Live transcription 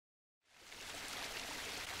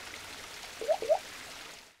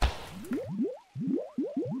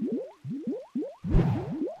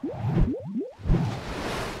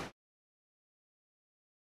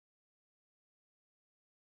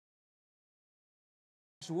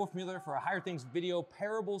Wolfmueller for a Higher Things video,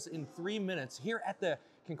 Parables in 3 minutes, here at the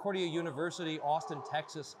Concordia University, Austin,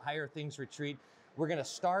 Texas Higher Things Retreat. We're going to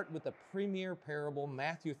start with the premier parable,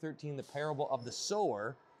 Matthew 13, the parable of the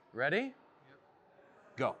sower. Ready? Yep.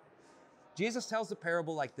 Go. Jesus tells the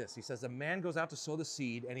parable like this. He says, a man goes out to sow the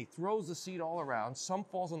seed, and he throws the seed all around. Some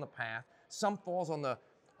falls on the path, some falls on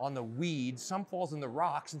the weeds, some falls in the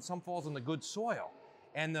rocks, and some falls on the good soil.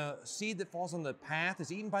 And the seed that falls on the path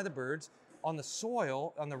is eaten by the birds. On the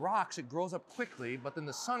soil, on the rocks, it grows up quickly, but then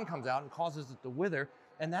the sun comes out and causes it to wither.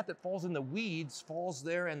 And that falls in the weeds falls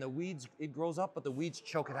there, and the weeds, it grows up, but the weeds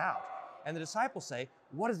choke it out. And the disciples say,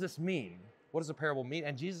 what does this mean? What does the parable mean?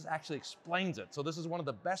 And Jesus actually explains it. So this is one of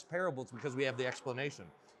the best parables because we have the explanation.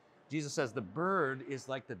 Jesus says the bird is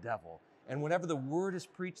like the devil. And whenever the word is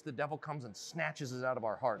preached, the devil comes and snatches it out of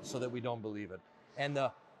our hearts so that we don't believe it. And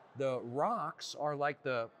the rocks are like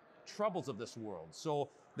the troubles of this world. So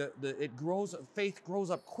faith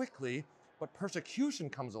grows up quickly, but persecution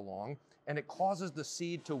comes along and it causes the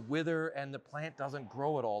seed to wither, and the plant doesn't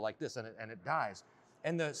grow at all like this, and it dies.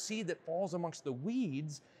 And the seed that falls amongst the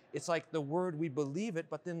weeds, it's like the word, we believe it,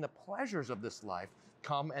 but then the pleasures of this life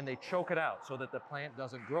come and they choke it out so that the plant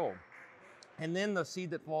doesn't grow. And then the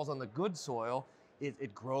seed that falls on the good soil,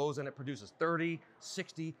 it grows and it produces 30,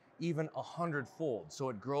 60, even 100-fold. So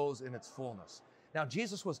it grows in its fullness. Now,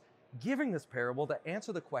 Jesus was giving this parable to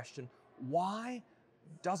answer the question, why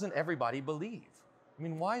doesn't everybody believe? I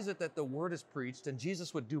mean, why is it that the word is preached and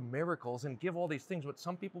Jesus would do miracles and give all these things, but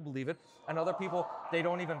some people believe it and other people, they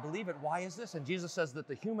don't even believe it? Why is this? And Jesus says that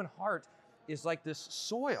the human heart is like this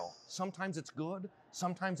soil. Sometimes it's good,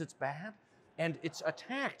 sometimes it's bad, and it's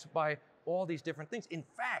attacked by all these different things. In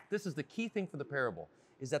fact, this is the key thing for the parable,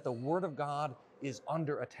 is that the word of God is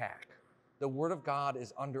under attack. The word of God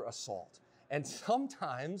is under assault. And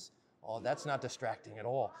sometimes, oh, that's not distracting at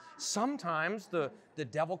all. Sometimes the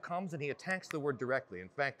devil comes and he attacks the word directly. In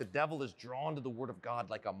fact, the devil is drawn to the word of God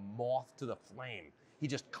like a moth to the flame. He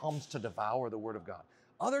just comes to devour the word of God.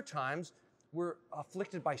 Other times, we're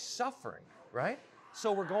afflicted by suffering, right?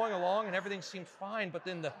 So we're going along and everything seems fine, but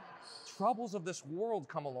then the troubles of this world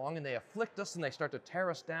come along and they afflict us and they start to tear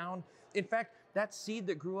us down. In fact, that seed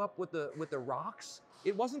that grew up with the rocks,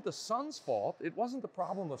 it wasn't the sun's fault. It wasn't the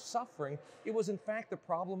problem of suffering. It was, in fact, the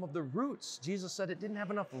problem of the roots. Jesus said it didn't have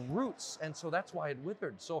enough roots, and so that's why it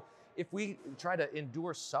withered. So if we try to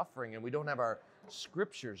endure suffering and we don't have our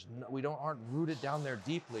scriptures, we aren't rooted down there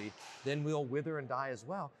deeply, then we'll wither and die as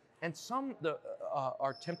well. And some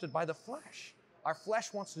are tempted by the flesh. Our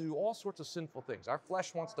flesh wants to do all sorts of sinful things. Our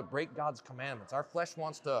flesh wants to break God's commandments. Our flesh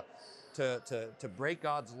wants to break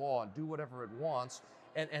God's law and do whatever it wants.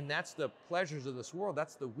 And that's the pleasures of this world.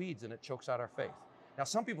 That's the weeds, and it chokes out our faith. Now,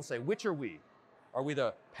 some people say, which are we? Are we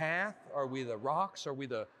the path? Are we the rocks? Are we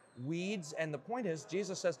the weeds? And the point is,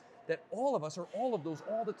 Jesus says that all of us are all of those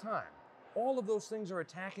all the time. All of those things are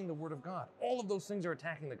attacking the Word of God. All of those things are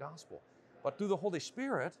attacking the gospel. But through the Holy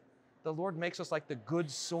Spirit, the Lord makes us like the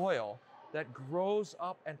good soil that grows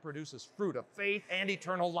up and produces fruit of faith and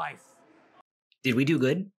eternal life. Did we do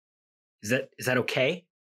good? Is that okay?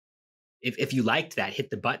 If you liked that,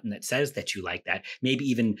 hit the button that says that you like that. Maybe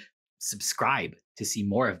even subscribe to see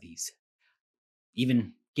more of these.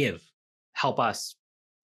 Even help us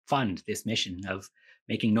fund this mission of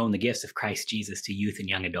making known the gifts of Christ Jesus to youth and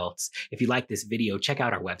young adults. If you like this video, check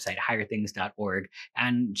out our website, higherthings.org,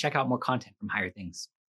 and check out more content from Higher Things.